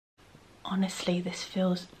Honestly, this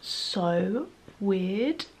feels so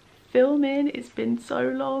weird filming. It's been so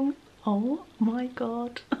long. Oh my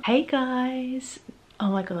god. Hey guys. Oh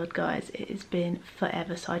my god guys, it has been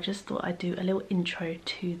forever, so I just thought I'd do a little intro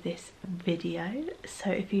to this video.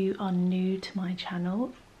 So if you are new to my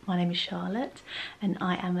channel, my name is Charlotte and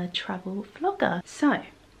I am a travel vlogger. So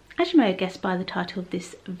as you may have guessed by the title of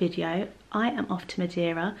this video, I am off to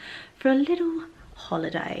Madeira for a little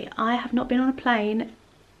holiday. I have not been on a plane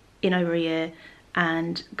in over a year,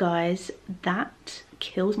 and guys, that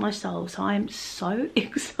kills my soul. So I'm so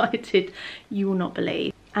excited, you will not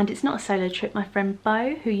believe. And it's not a solo trip. My friend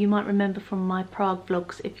Bo, who you might remember from my Prague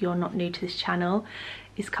vlogs if you're not new to this channel,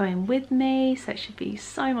 is coming with me, so it should be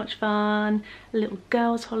so much fun. A little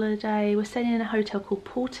girls holiday. We're staying in a hotel called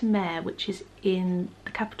Portimare, which is in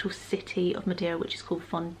the capital city of Madeira, which is called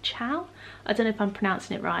Funchal. I don't know if I'm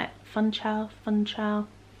pronouncing it right. Funchal, I'm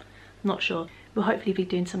not sure. We'll hopefully be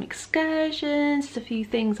doing some excursions. There's a few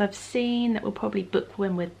things I've seen that we'll probably book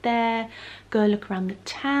when we're there. Go look around the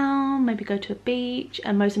town, maybe go to a beach,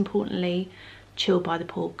 and most importantly, chill by the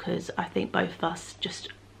pool, because I think both of us just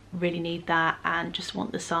really need that and just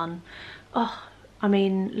want the sun. Oh, I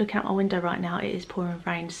mean, looking out my window right now, it is pouring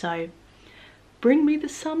rain, so bring me the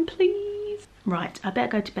sun, please. Right, I better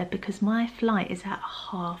go to bed because my flight is at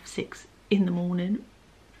 6:30 in the morning.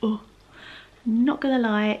 Oh, not gonna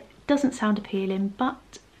lie, doesn't sound appealing,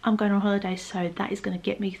 but I'm going on holiday, so that is going to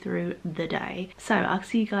get me through the day. So I'll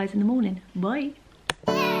see you guys in the morning. Bye.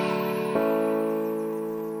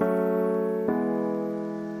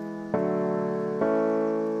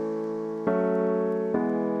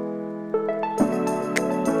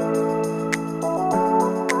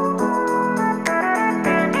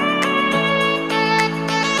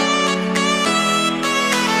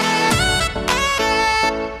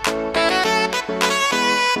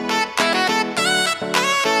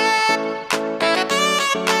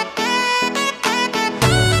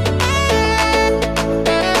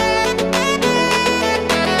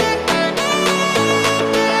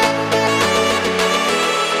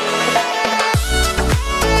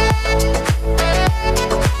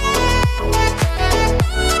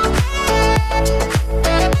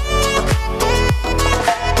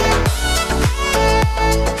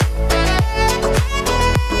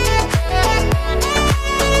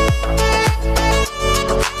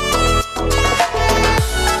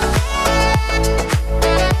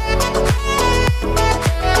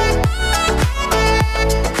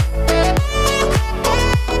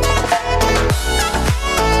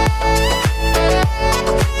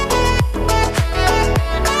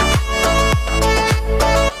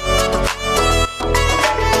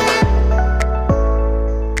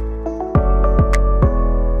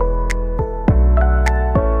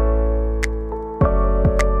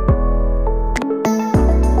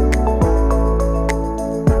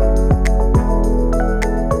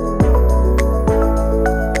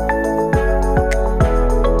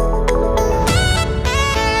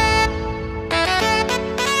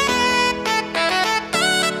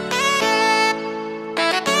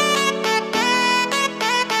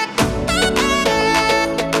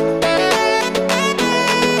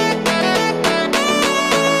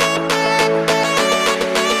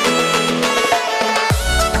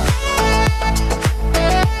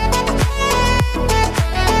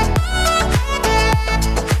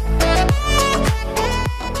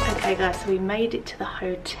 So we made it to the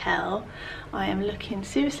hotel. I am looking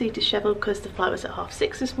seriously disheveled because the flight was at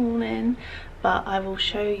 6:30 this morning, but I will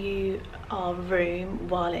show you our room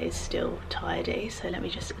while it is still tidy. So let me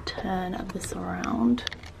just turn this around.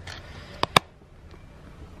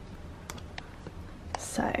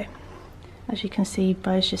 So as you can see,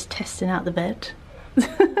 Bo's just testing out the bed.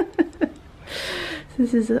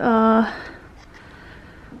 This is our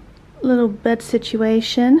little bed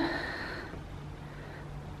situation.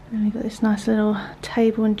 And we've got this nice little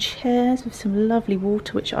table and chairs with some lovely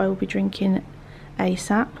water, which I will be drinking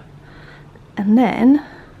ASAP. And then,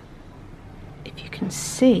 if you can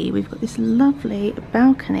see, we've got this lovely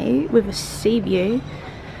balcony with a sea view.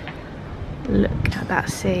 Look at that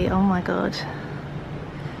sea, oh my god.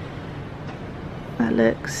 That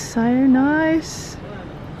looks so nice.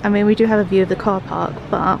 I mean, we do have a view of the car park,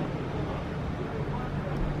 but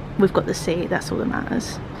we've got the sea, that's all that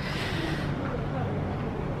matters.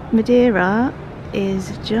 Madeira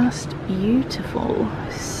is just beautiful.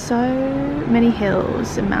 So many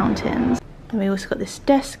hills and mountains. And we also got this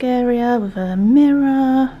desk area with a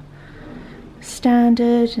mirror,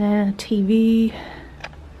 standard, and a TV.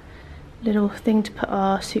 Little thing to put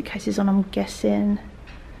our suitcases on, I'm guessing.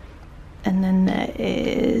 And then there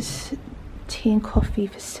is tea and coffee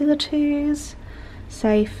facilities.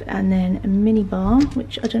 safe, and then a mini bar,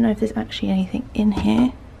 which I don't know if there's actually anything in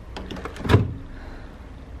here.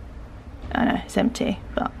 I know it's empty,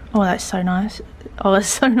 but oh, that's so nice. Oh, that's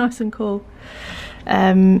so nice and cool.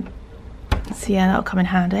 So yeah, that'll come in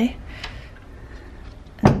handy.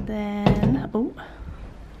 And then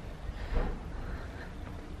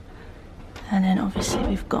and then obviously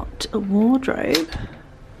we've got a wardrobe.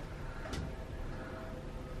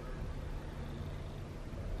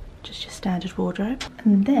 Just your standard wardrobe.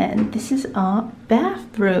 And then this is our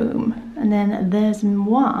bathroom. And then there's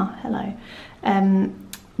moi. Hello.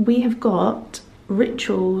 We have got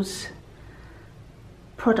Rituals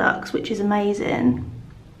products, which is amazing.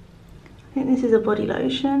 I think this is a body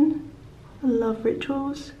lotion. I love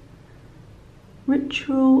Rituals.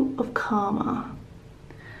 Ritual of Karma.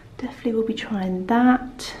 Definitely will be trying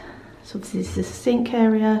that. So obviously this is a sink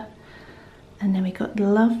area. And then we got the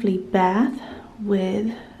lovely bath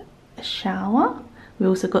with a shower. We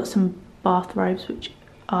also got some bathrobes, which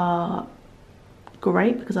are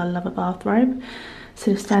great because I love a bathrobe.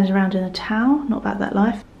 Sort of standing around in a towel, not about that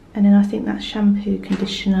life. And then I think that's shampoo,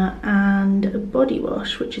 conditioner and a body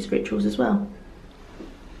wash, which is Rituals as well.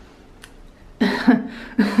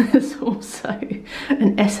 There's also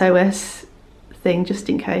an SOS thing just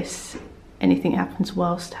in case anything happens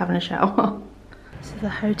whilst having a shower. So the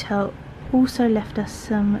hotel also left us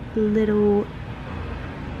some little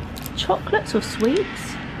chocolates or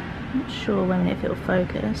sweets. I'm not sure if it'll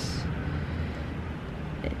focus.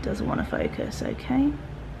 It doesn't want to focus, okay.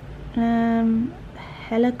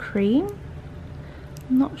 Hella cream.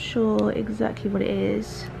 I'm not sure exactly what it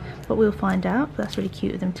is, but we'll find out. But that's really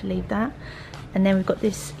cute of them to leave that. And then we've got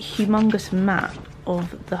this humongous map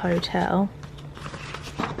of the hotel,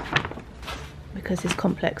 because this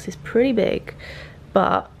complex is pretty big,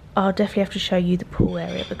 but I'll definitely have to show you the pool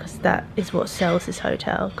area because that is what sells this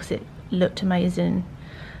hotel, because it looked amazing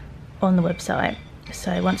on the website.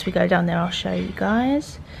 So once we go down there I'll show you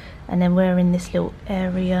guys. And then we're in this little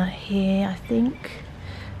area here, I think.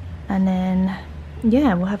 And then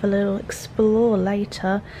yeah, we'll have a little explore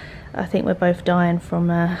later. I think we're both dying from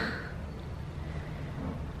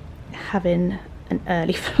having an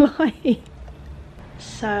early flight.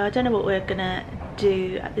 So I don't know what we're gonna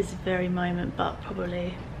do at this very moment, but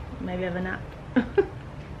probably maybe have a nap.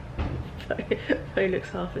 Bo looks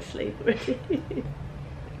half asleep already.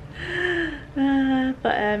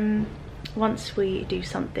 Once we do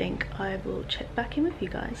something, I will check back in with you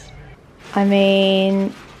guys. I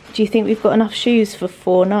mean, do you think we've got enough shoes for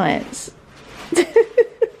 4 nights?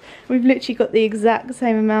 We've literally got the exact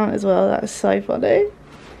same amount as well. That's so funny.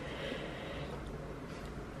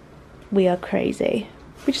 We are crazy.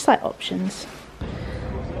 We just like options.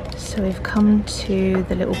 So we've come to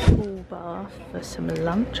the little pool bar for some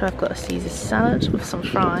lunch. I've got a Caesar salad with some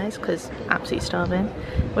fries because absolutely starving.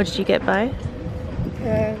 What did you get, Bo?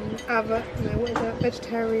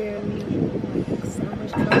 Vegetarian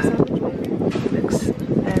sandwich, club sandwich. Looks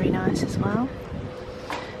very nice as well.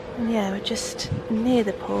 And yeah, we're just near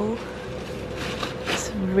the pool.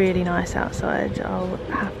 It's really nice outside. I'll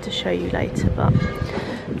have to show you later, but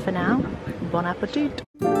for now, bon appetit.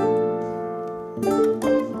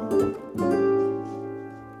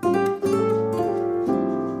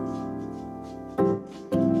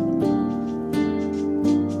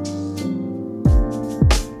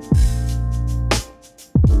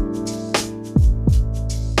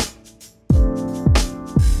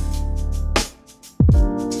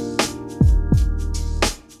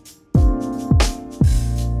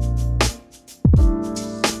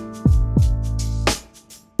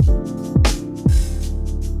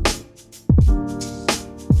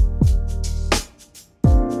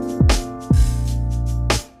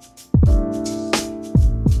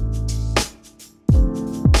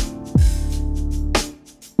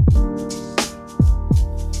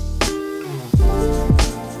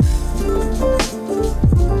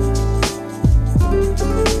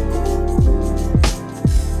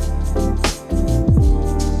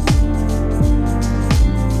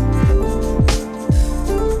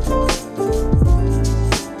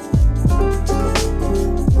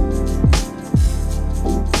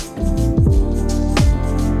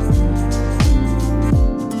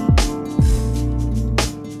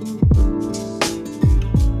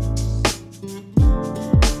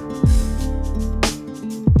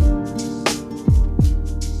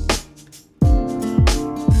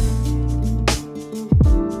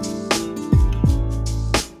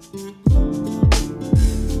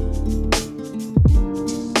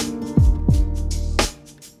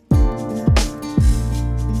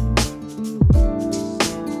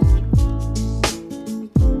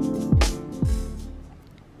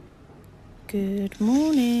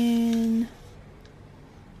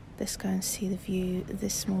 Let's go and see the view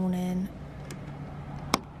this morning.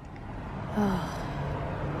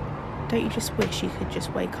 Oh, don't you just wish you could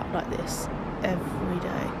just wake up like this every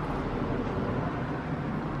day?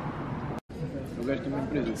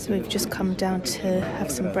 So we've just come down to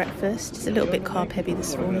have some breakfast. It's a little bit carb heavy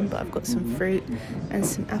this morning, but I've got some fruit and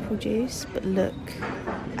some apple juice. But look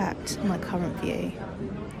at my current view.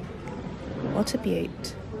 What a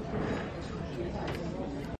beaut.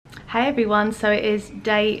 Hey everyone, so it is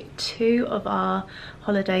day 2 of our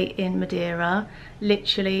holiday in Madeira.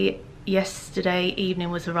 Literally yesterday evening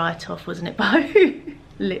was a write-off, wasn't it, Bo?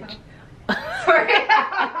 Sorry.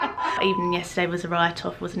 Evening yesterday was a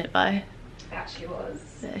write-off, wasn't it, Bo? It actually was.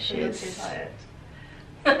 There she is.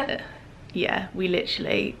 Yeah, we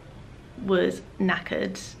literally was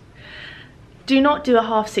knackered. Do not do a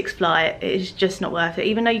 6:30 flight. It is just not worth it.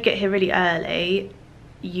 Even though you get here really early,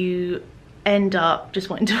 you end up just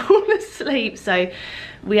wanting to fall asleep. So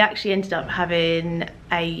we actually ended up having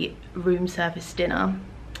a room service dinner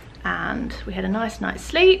and we had a nice night's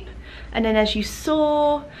sleep, and then as you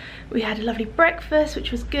saw we had a lovely breakfast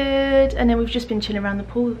which was good, and then we've just been chilling around the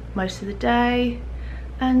pool most of the day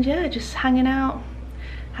and yeah, just hanging out,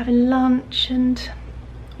 having lunch and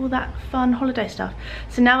all that fun holiday stuff.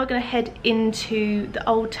 So now we're going to head into the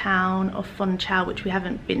old town of Funchal, which we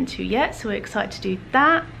haven't been to yet, so we're excited to do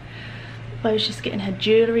that. Bo's just getting her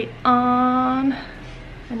jewellery on,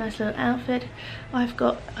 a nice little outfit. I've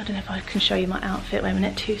got, I don't know if I can show you my outfit, wait a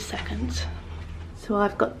minute, 2 seconds. So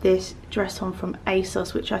I've got this dress on from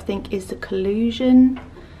ASOS, which I think is the Collusion,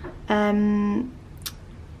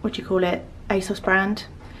 what do you call it, ASOS brand,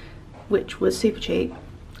 which was super cheap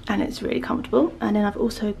and it's really comfortable. And then I've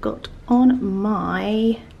also got on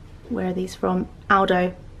my, where are these from,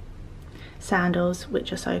 Aldo sandals,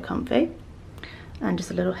 which are so comfy. And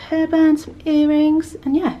just a little hairband, some earrings,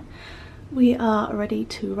 and yeah, we are ready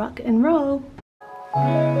to rock and roll.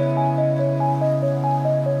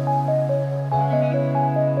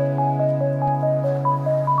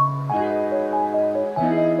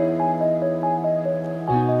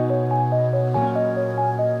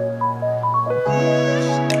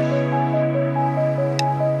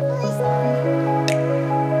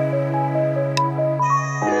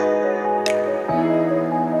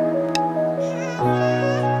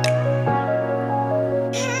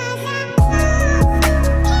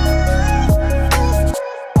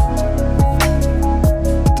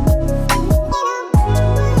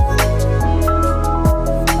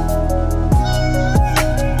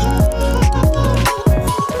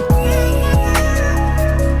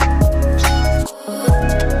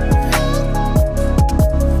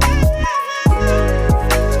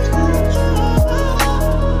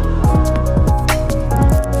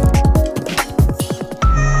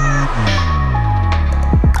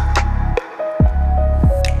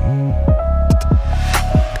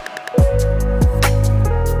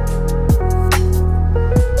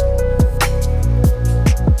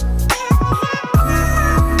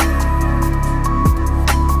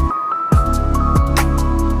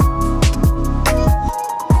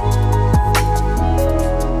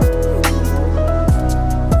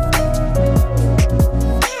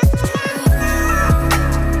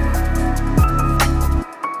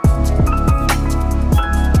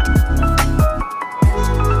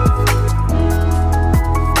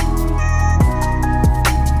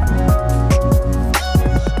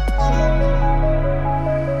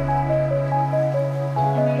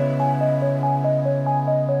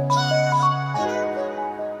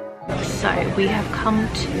 We have come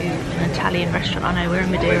to an Italian restaurant. I know we're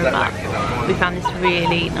in Madeira, but we found this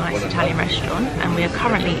really nice Italian restaurant and we are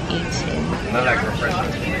currently eating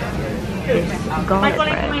this garlic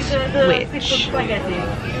bread, which is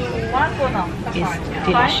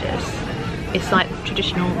delicious. It's like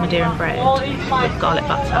traditional Madeiran bread with garlic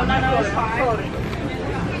butter.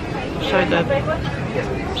 So good.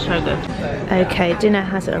 So good. Okay, dinner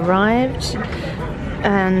has arrived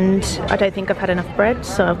and I don't think I've had enough bread,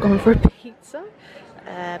 so I've gone for a pizza.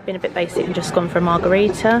 Been a bit basic and just gone for a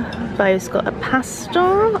margarita. Bo's got a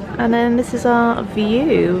pasta, and then this is our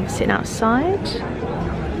view, sitting outside.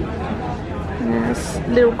 And there's a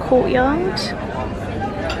little courtyard.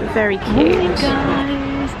 Very cute. Morning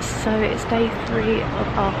guys! So it's day 3 of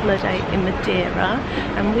our holiday in Madeira,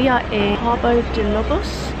 and we are in Cabo de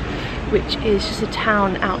Lobos, which is just a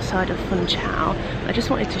town outside of Funchal. I just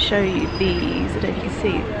wanted to show you these. I don't know if you can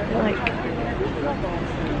see, they're like,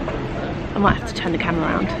 I might have to turn the camera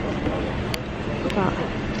around, but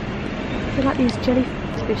they're like these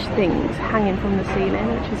jellyfish things hanging from the ceiling,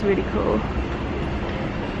 which is really cool.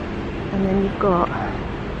 And then you've got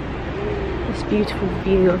this beautiful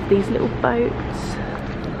view of these little boats.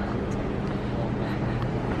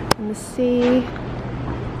 the sea.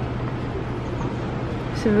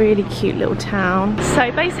 It's a really cute little town. So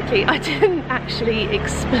basically I didn't actually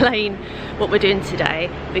explain what we're doing today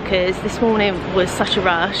because this morning was such a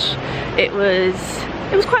rush. It was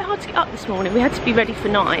quite hard to get up this morning. We had to be ready for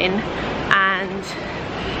 9 and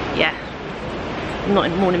yeah, I'm not a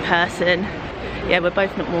morning person. Yeah, we're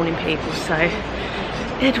both not morning people, so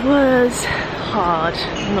it was hard,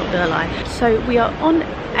 I'm not gonna lie. So we are on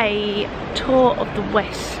a tour of the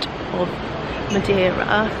west of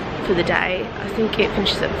Madeira for the day. I think it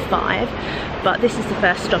finishes at 5, but this is the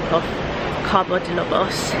first stop off Cabo de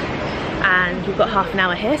Lobos, and we've got half an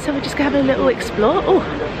hour here, so we're just gonna have a little explore. Oh,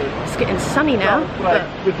 it's getting sunny now, but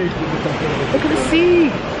look at the sea.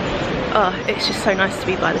 Oh, it's just so nice to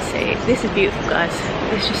be by the sea. This is beautiful, guys.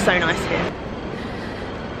 It's just so nice here.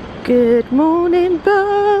 Good morning,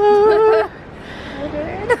 Bo.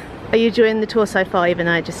 Are you enjoying the tour so far, even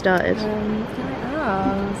though it just started?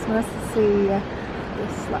 It's nice to see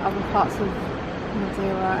this, like, other parts of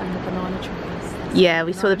Madeira and the banana trees. Yeah,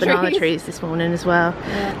 we saw the banana trees this morning as well.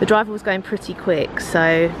 Yeah. The driver was going pretty quick,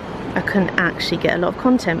 so I couldn't actually get a lot of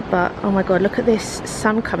content, but oh my god, look at this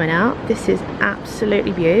sun coming out. This is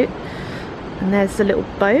absolutely beautiful. And there's the little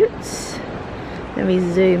boats. Let me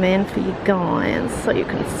zoom in for you guys so you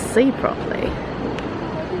can see properly.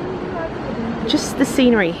 Just the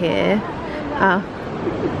scenery here.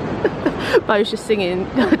 Bo's just singing,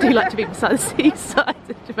 I do like to be beside the seaside.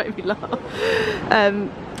 It made me laugh.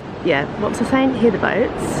 Yeah, what was I saying? Hear the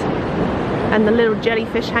boats and the little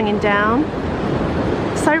jellyfish hanging down.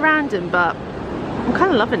 So random, but I'm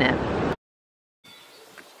kind of loving it.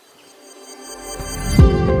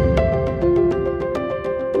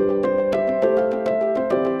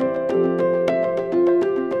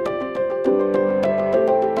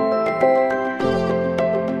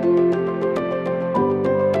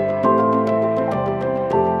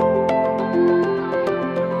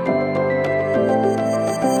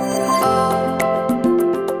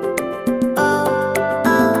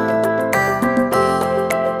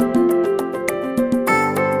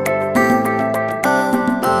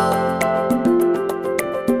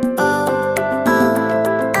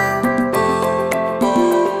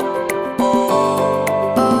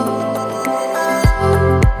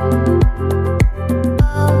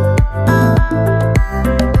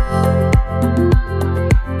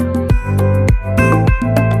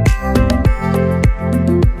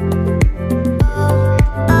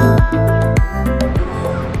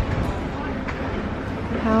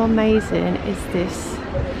 How amazing is this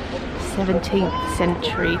 17th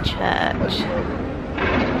century church?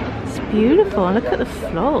 It's beautiful, and look at the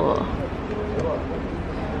floor.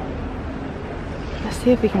 Let's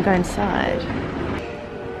see if we can go inside.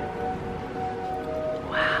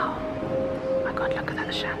 Wow. Oh my god, look at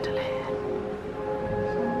that chandelier.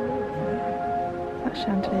 That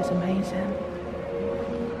chandelier is amazing.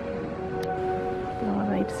 Oh,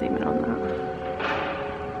 I need to zoom in on that.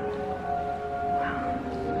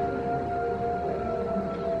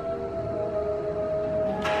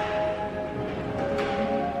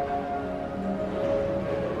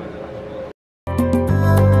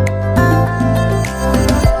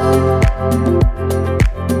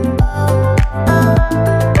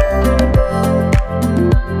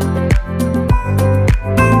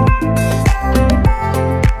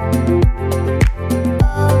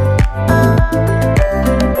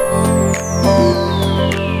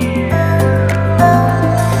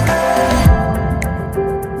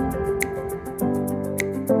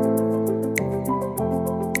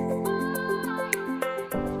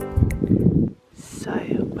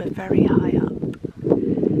 Very high up on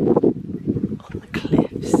the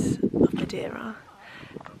cliffs of Madeira.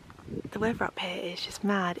 The weather up here is just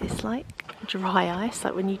mad. It's like dry ice,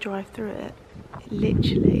 like when you drive through it. It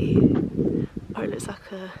literally, oh, it looks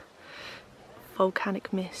like a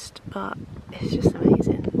volcanic mist, but it's just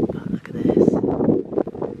amazing. But look at this.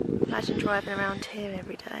 Imagine driving around here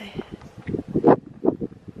every day.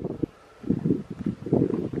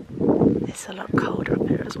 It's a lot colder up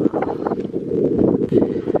here as well.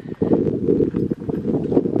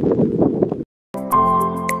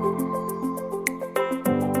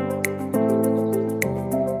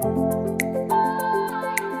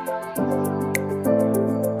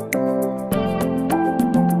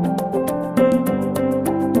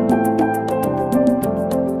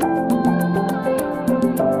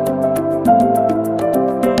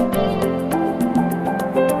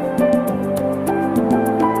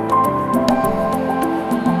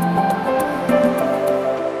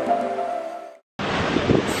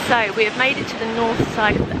 So we have made it to the north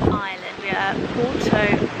side of the island. We are at Porto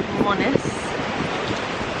Monis.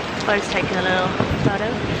 Bo's taking a little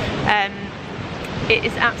photo. It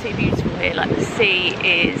is absolutely beautiful here. Like, the sea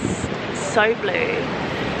is so blue.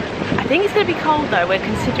 I think it's going to be cold though. We're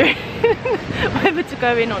considering whether to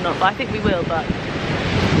go in or not, but I think we will. But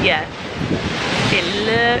yeah, it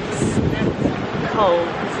looks cold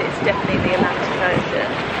because it's definitely the Atlantic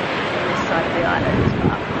Ocean on this side of the island,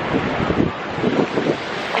 but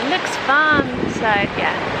it looks fun. So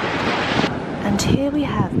yeah. And here we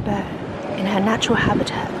have Bo in her natural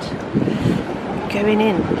habitat, going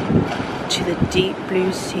in to the deep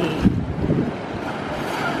blue sea.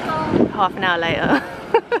 Half an hour later.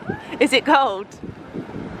 Is it cold?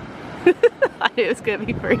 I knew it was going to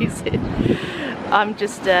be freezing. I'm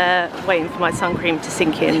just waiting for my sun cream to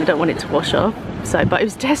sink in. I don't want it to wash off. So, but I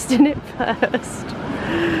was testing it first.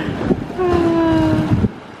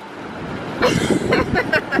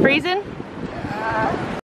 Freezing?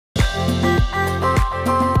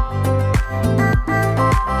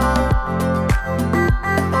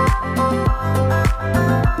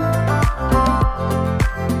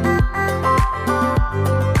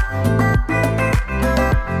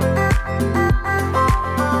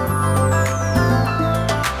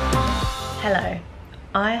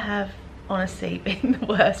 I have honestly been the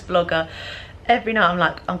worst vlogger. Every night I'm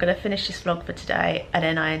like, I'm gonna finish this vlog for today, and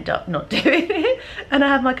then I end up not doing it, and I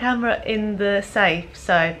have my camera in the safe,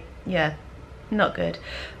 so yeah, not good.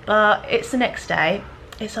 But it's the next day.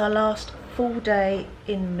 It's our last full day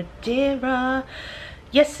in Madeira.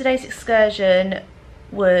 Yesterday's excursion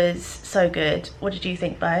was so good. What did you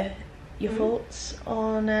think, Bo? Your thoughts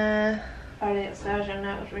on Friday excursion?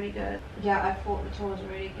 No, it was really good. Yeah, I thought the tour was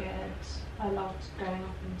really good. I loved going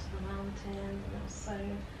up into the mountains, and it was so,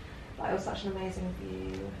 like, it was such an amazing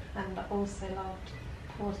view. And I also loved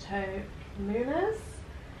Porto Munas.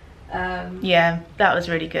 Yeah, that was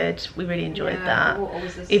really good. We really enjoyed that.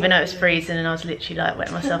 Even though it was freezing, and I was literally like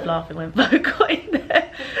wetting myself laughing when Bo got in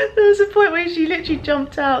there. There was a point where she literally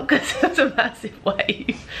jumped out because there was a massive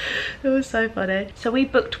wave. It was so funny. So we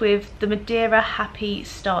booked with the Madeira Happy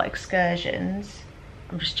Start Excursions.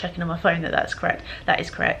 I'm just checking on my phone that that's correct. That is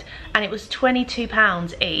correct. And it was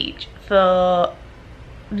 £22 each for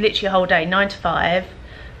literally a whole day, 9 to 5,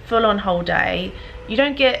 full on whole day. You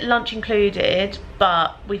don't get lunch included,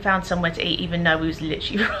 but we found somewhere to eat even though we was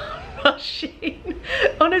literally rushing.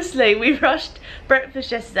 Honestly, we rushed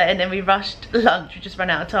breakfast yesterday and then we rushed lunch. We just ran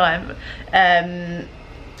out of time.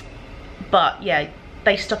 But yeah,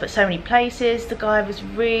 they stop at so many places. The guy was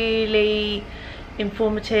really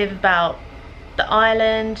informative about the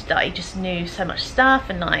island, that he just knew so much stuff,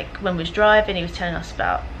 and like when we was driving he was telling us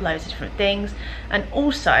about loads of different things. And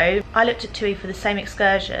also I looked at TUI for the same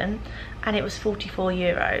excursion and it was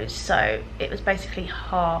 €44, so it was basically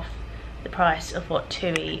half the price of what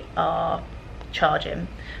TUI are charging.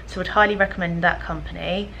 So I'd highly recommend that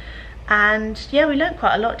company. And yeah, we learned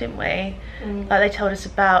quite a lot, didn't we? Like, they told us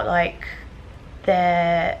about like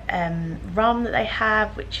their rum that they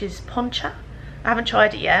have, which is poncha. I haven't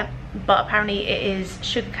tried it yet, but apparently it is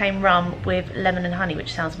sugarcane rum with lemon and honey,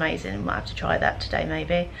 which sounds amazing. Might have to try that today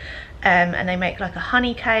maybe. And they make like a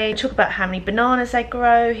honey cake. Talk about how many bananas they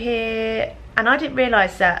grow here. And I didn't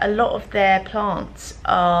realise that a lot of their plants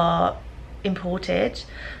are imported.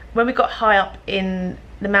 When we got high up in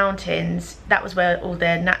the mountains, that was where all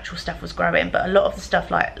their natural stuff was growing, but a lot of the stuff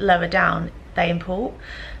like lower down they import.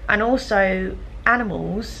 And also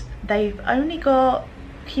animals, they've only got,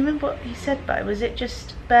 can you remember what he said, Bo? Was it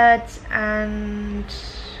just birds and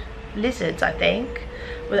lizards, I think,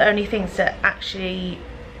 were the only things that actually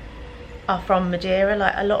are from Madeira?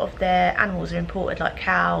 Like, a lot of their animals are imported, like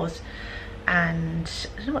cows, and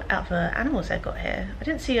I don't know what other animals they've got here. I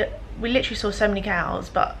didn't see it. We literally saw so many cows,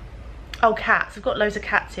 but oh, cats. I've got loads of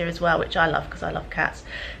cats here as well, which I love because I love cats,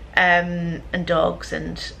 and dogs.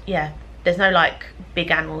 And yeah, there's no like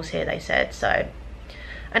big animals here, they said. So,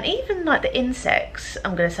 and even like the insects,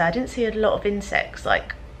 I'm gonna say I didn't see a lot of insects.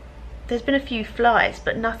 Like, there's been a few flies,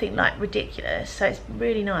 but nothing like ridiculous, so it's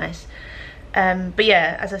really nice. But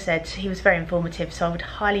yeah, as I said, he was very informative, so I would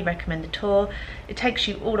highly recommend the tour. It takes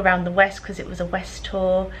you all around the west because it was a west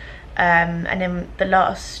tour, and then the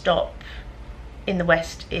last stop in the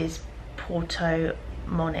west is Porto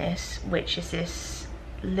Munas, which is this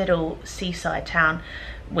little seaside town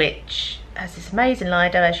which has this amazing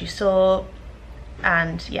Lido, as you saw.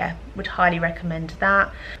 And yeah, would highly recommend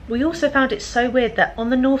that. We also found it so weird that on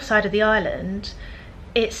the north side of the island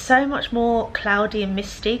it's so much more cloudy and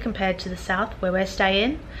misty compared to the south where we're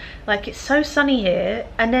staying. Like, it's so sunny here,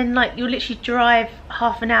 and then like you literally drive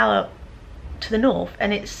half an hour to the north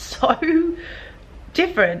and it's so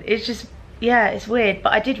different. It's just, yeah, it's weird.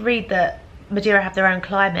 But I did read that Madeira have their own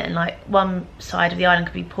climate, and like one side of the island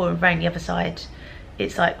could be pouring rain, the other side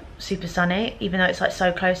it's like super sunny, even though it's like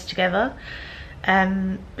so close together.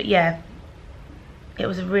 But yeah, it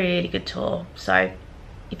was a really good tour. So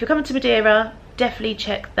if you're coming to Madeira, definitely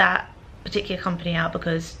check that particular company out,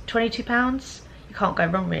 because £22, you can't go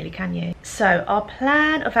wrong really, can you? So our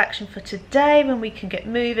plan of action for today, when we can get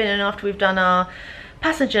moving and after we've done our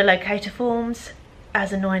passenger locator forms,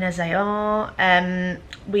 as annoying as they are,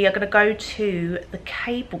 we are going to go to the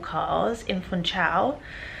cable cars in Funchal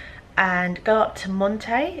and go up to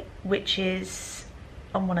Monte, which is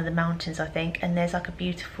on one of the mountains I think, and there's like a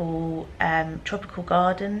beautiful tropical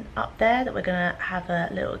garden up there that we're gonna have a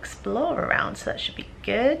little explore around, so that should be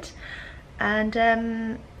good. And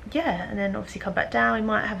yeah, and then obviously come back down. We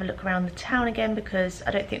might have a look around the town again, because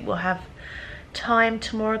I don't think we'll have time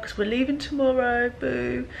tomorrow because we're leaving tomorrow,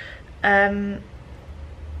 boo. And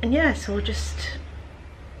yeah, so we'll just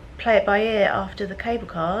play it by ear after the cable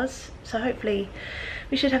cars. So hopefully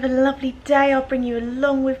we should have a lovely day. I'll bring you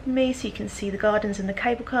along with me so you can see the gardens and the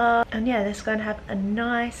cable car. And yeah, let's go and have a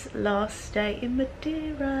nice last day in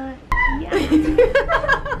Madeira. Yeah.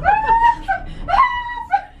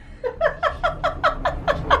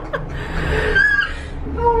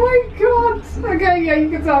 Oh my god. Okay, yeah, you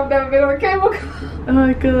can tell I've never been on a cable car. Oh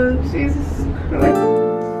my god. Jesus Christ.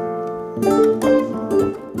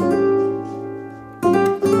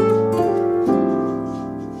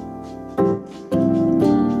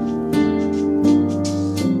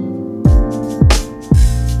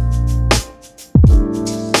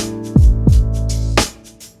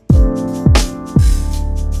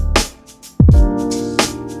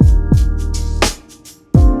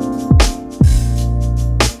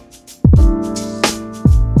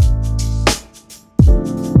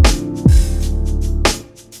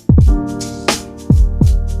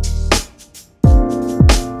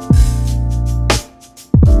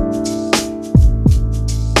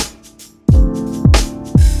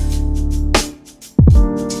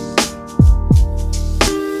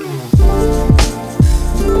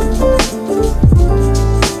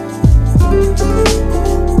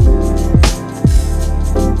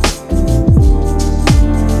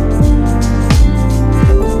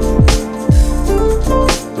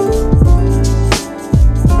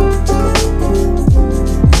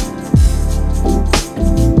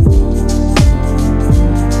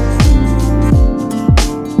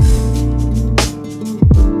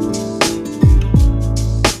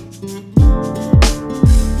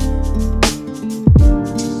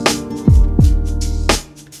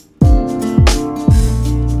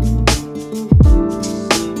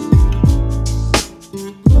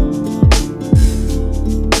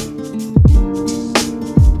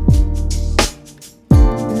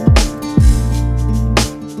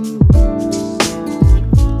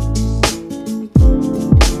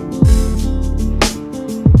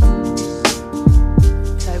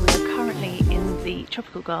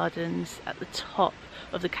 Gardens at the top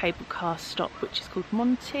of the cable car stop, which is called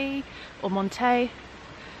Monte or Monte. I'm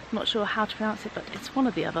not sure how to pronounce it, but it's one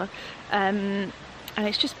or the other. And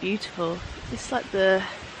it's just beautiful. It's like the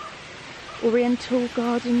Oriental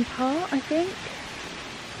garden part, I think.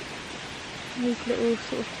 These little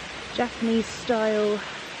sort of Japanese style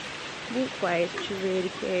walkways, which are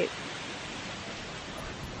really cute.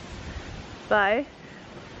 Bo,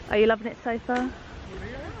 are you loving it so far?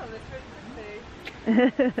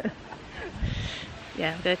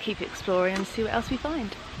 Yeah, we're going to keep exploring and see what else we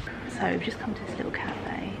find. So we've just come to this little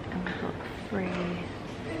cafe and we've got free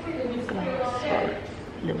glass, well,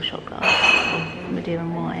 little shot glass of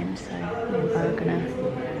Madeiran wine, so me and Bo are going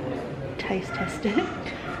to taste test it.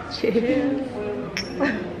 Cheers.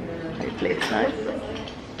 Hopefully it's nice.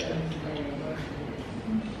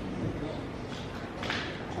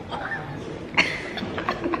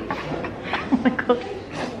 Oh my god.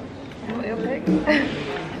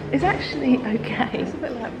 It's actually okay. It's a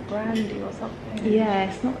bit like brandy or something. Yeah,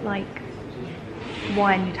 it's not like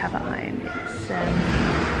wine you'd have at home. It's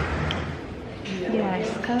yeah,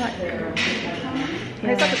 it's kind of like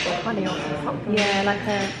It's like a sort of honey or something. Yeah, like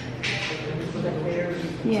a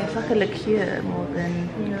it's like a liqueur more than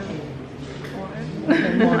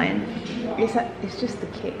wine. It's just the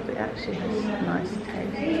kick, but it actually has a nice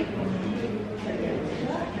taste.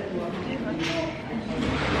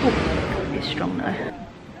 Oh, it's strong though.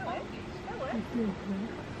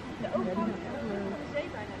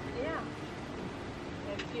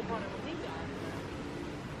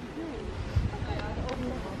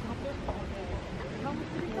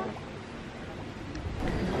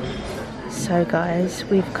 So guys,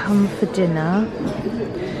 we've come for dinner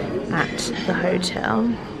at the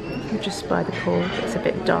hotel, just by the pool. It's a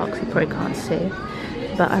bit dark so you probably can't see.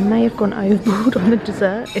 but I may have gone overboard on the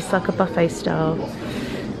dessert. It's like a buffet style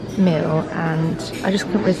meal and I just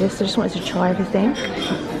couldn't resist. I just wanted to try everything.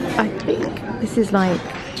 I think this is like,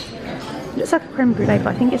 it looks like a creme brulee, but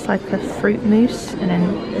I think it's like a fruit mousse, and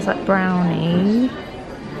then there's like brownie.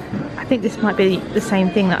 I think this might be the same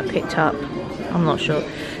thing that I picked up, I'm not sure.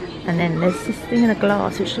 And then there's this thing in a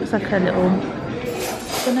glass which looks like a little,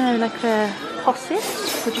 I don't know, like a posset,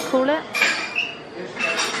 would you call it? It's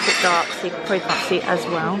a bit dark so you probably can't see it as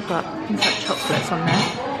well, but things like chocolates on there.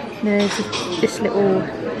 There's this little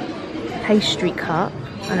pastry cup,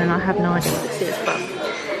 and then I have no idea what this is, but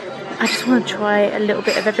I just want to try a little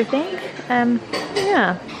bit of everything.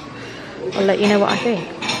 Yeah, I'll let you know what I think.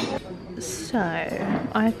 So,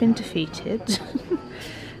 I've been defeated.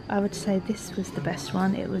 I would say this was the best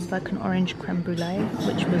one. It was like an orange creme brulee,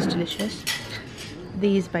 which was delicious.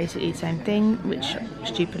 These basically the same thing, which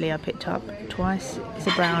stupidly I picked up twice. It's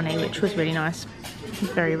a brownie, which was really nice.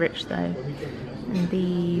 Very rich though. And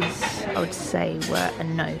these, I would say, were a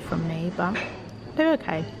no from me, but they're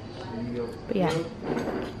okay. But yeah,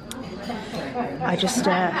 I just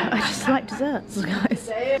like desserts, guys.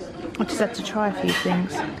 I just had to try a few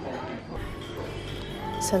things.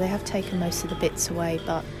 So they have taken most of the bits away,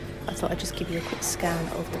 but I thought I'd just give you a quick scan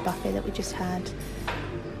of the buffet that we just had.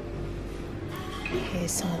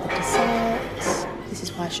 Here's some of the desserts. This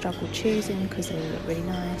is why I struggled choosing, because they look really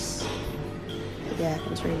nice. But yeah, it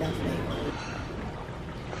was really lovely.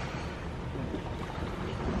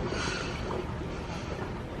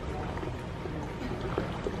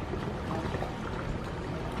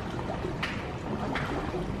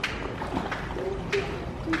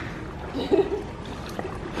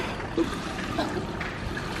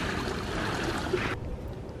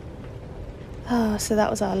 Oh, so that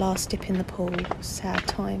was our last dip in the pool. Sad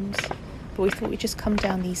times. But we thought we'd just come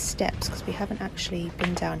down these steps because we haven't actually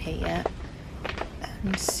been down here yet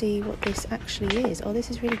and see what this actually is. Oh, this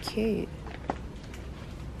is really cute.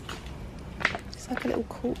 It's like a little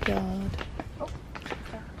courtyard.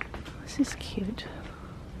 This is cute.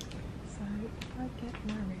 So if I get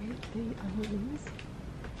married, the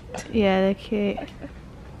O's. Yeah, they're cute.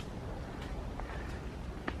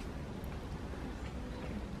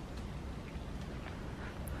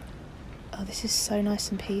 Oh, this is so nice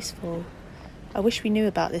and peaceful. I wish we knew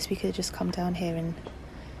about this. We could have just come down here and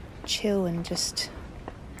chill and just,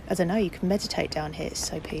 I don't know, you can meditate down here. It's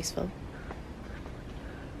so peaceful.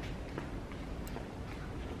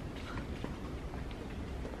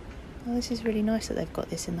 Oh, this is really nice that they've got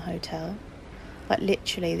this in the hotel. Like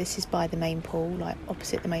literally, this is by the main pool, like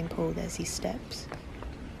opposite the main pool, there's these steps.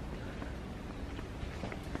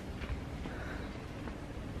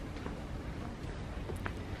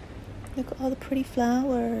 Look at all the pretty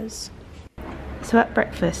flowers. So at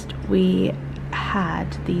breakfast we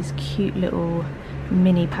had these cute little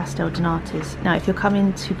mini pastel donatas. Now if you're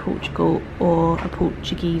coming to Portugal or a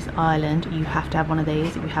Portuguese island, you have to have one of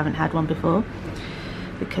these if you haven't had one before,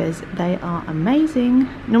 because they are amazing.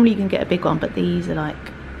 Normally you can get a big one, but these are like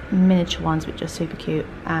miniature ones which are super cute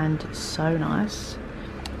and so nice.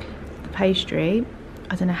 The pastry,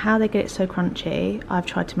 I don't know how they get it so crunchy. I've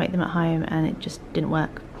tried to make them at home and it just didn't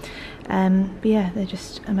work. But yeah, they're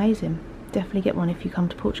just amazing. Definitely get one if you come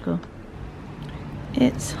to Portugal.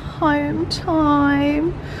 It's home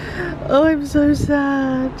time. Oh, I'm so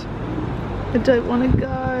sad. I don't want to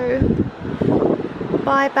go.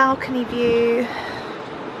 Bye, balcony view.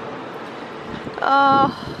 Oh,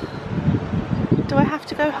 do I have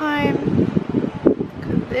to go home?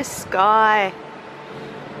 Look at this sky.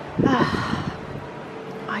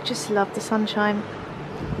 I just love the sunshine.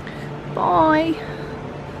 Bye.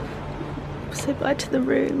 Say bye to the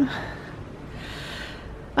room.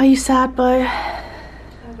 Are you sad, Bo?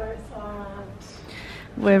 I'm very sad.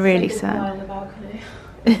 We're really Say sad. goodbye on the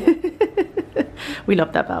balcony. We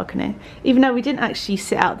love that balcony. Even though we didn't actually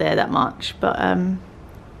sit out there that much, but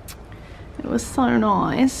it was so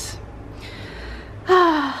nice.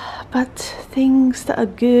 But things that are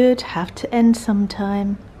good have to end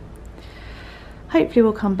sometime. Hopefully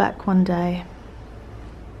we'll come back one day.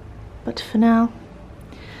 But for now,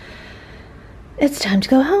 it's time to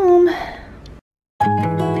go home.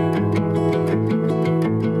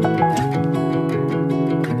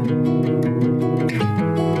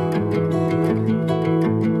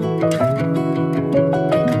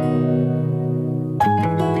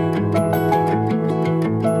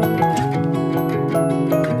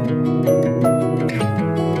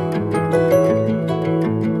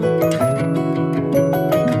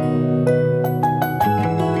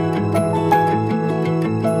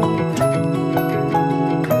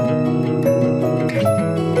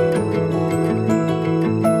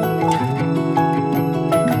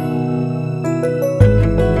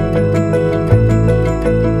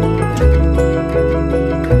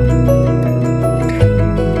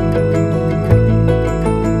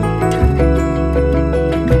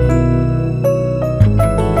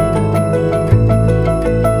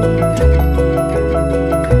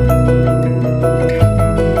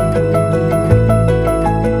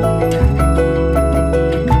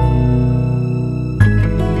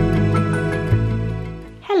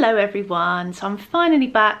 fun. So I'm finally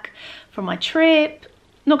back from my trip.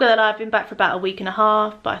 Not gonna lie, I've been back for about a week and a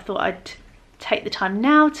half, but I thought I'd take the time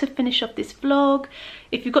now to finish off this vlog.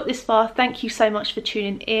 If you've got this far, thank you so much for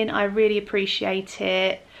tuning in. I really appreciate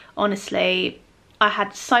it. Honestly, I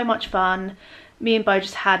had so much fun. Me and Bo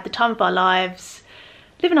just had the time of our lives,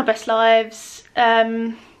 living our best lives.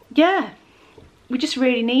 Yeah, we just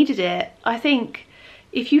really needed it. I think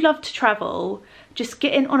if you love to travel, just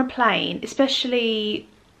getting on a plane, especially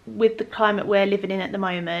with the climate we're living in at the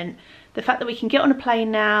moment, the fact that we can get on a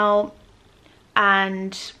plane now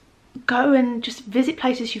and go and just visit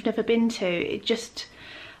places you've never been to, it just,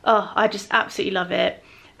 oh, I just absolutely love it.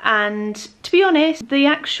 And to be honest, the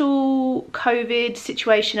actual COVID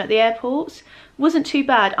situation at the airports wasn't too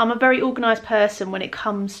bad. I'm a very organised person when it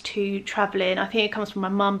comes to travelling. I think it comes from my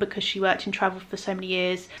mum because she worked in travel for so many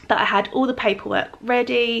years, that I had all the paperwork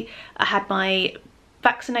ready. I had my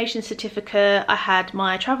vaccination certificate, I had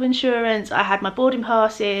my travel insurance, I had my boarding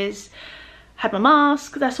passes, had my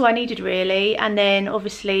mask. That's all I needed really. And then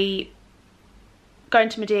obviously going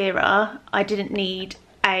to Madeira, I didn't need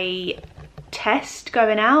a test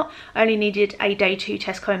going out. I only needed a day 2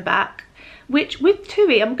 test coming back, which with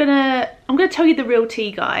TUI, I'm gonna tell you the real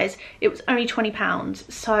tea, guys, it was only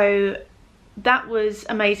 £20. So that was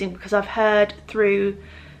amazing, because I've heard through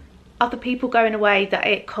other people going away that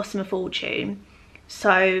it cost them a fortune.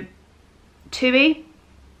 So TUI,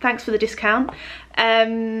 thanks for the discount.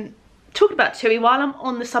 Talking about TUI, while I'm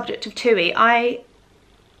on the subject of TUI, I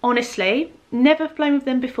honestly never flown with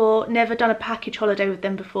them before, never done a package holiday with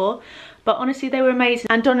them before, but honestly they were amazing.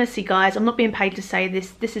 And honestly guys, I'm not being paid to say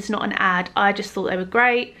this, this is not an ad, I just thought they were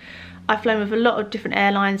great. I've flown with a lot of different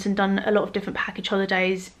airlines and done a lot of different package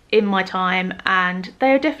holidays in my time, and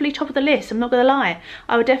they are definitely top of the list. I'm not gonna lie,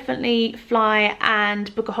 I would definitely fly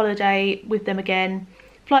and book a holiday with them again.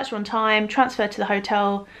 Flights were on time, transfer to the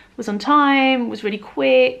hotel was on time, was really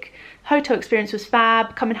quick, hotel experience was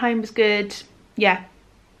fab, coming home was good. Yeah,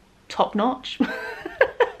 top notch.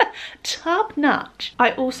 Top notch.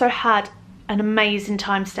 I also had an amazing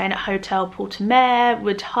time staying at Hotel Portimare,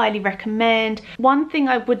 would highly recommend. One thing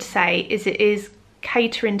I would say is it is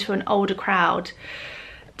catering to an older crowd,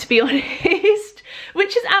 to be honest,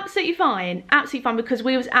 which is absolutely fine, because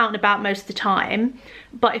we was out and about most of the time.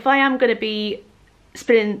 But if I am going to be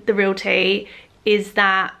spilling the real tea, is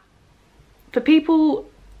that for people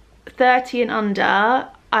 30 and under,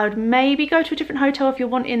 I would maybe go to a different hotel if you're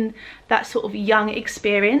wanting that sort of young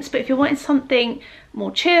experience. But if you're wanting something more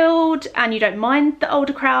chilled and you don't mind the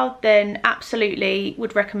older crowd, then absolutely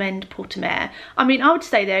would recommend Portimare. I mean, I would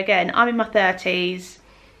stay there again. I'm in my 30s.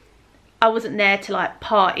 I wasn't there to like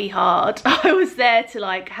party hard. I was there to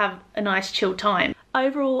like have a nice chill time.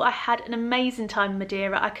 Overall, I had an amazing time in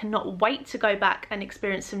Madeira. I cannot wait to go back and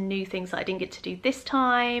experience some new things that I didn't get to do this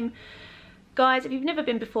time. Guys, if you've never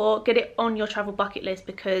been before, get it on your travel bucket list,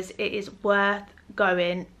 because it is worth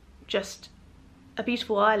going. Just a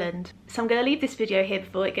beautiful island. So I'm going to leave this video here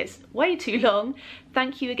before it gets way too long.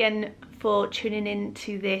 Thank you again for tuning in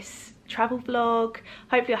to this travel vlog.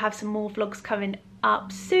 Hopefully I'll have some more vlogs coming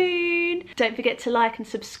up soon. Don't forget to like and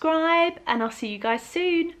subscribe, and I'll see you guys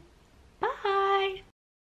soon. Bye.